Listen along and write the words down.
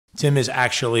Tim is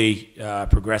actually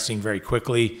progressing very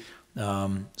quickly.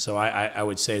 So I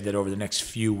would say that over the next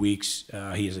few weeks,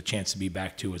 he has a chance to be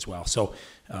back too as well. So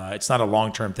it's not a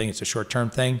long-term thing; it's a short-term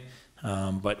thing.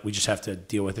 But we just have to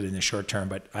deal with it in the short term.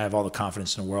 But I have all the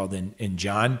confidence in the world in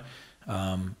John.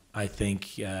 I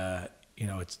think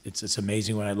it's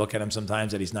amazing when I look at him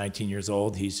sometimes that he's 19 years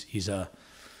old. The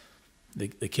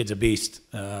kid's a beast,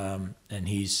 and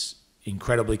he's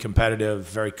incredibly competitive,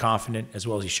 very confident, as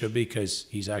well as he should be, because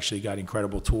he's actually got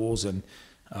incredible tools. And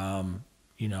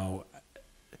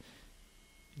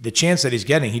the chance that he's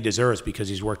getting, he deserves, because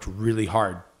he's worked really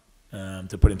hard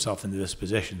to put himself into this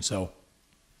position. So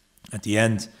at the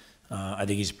end, I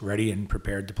think he's ready and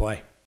prepared to play.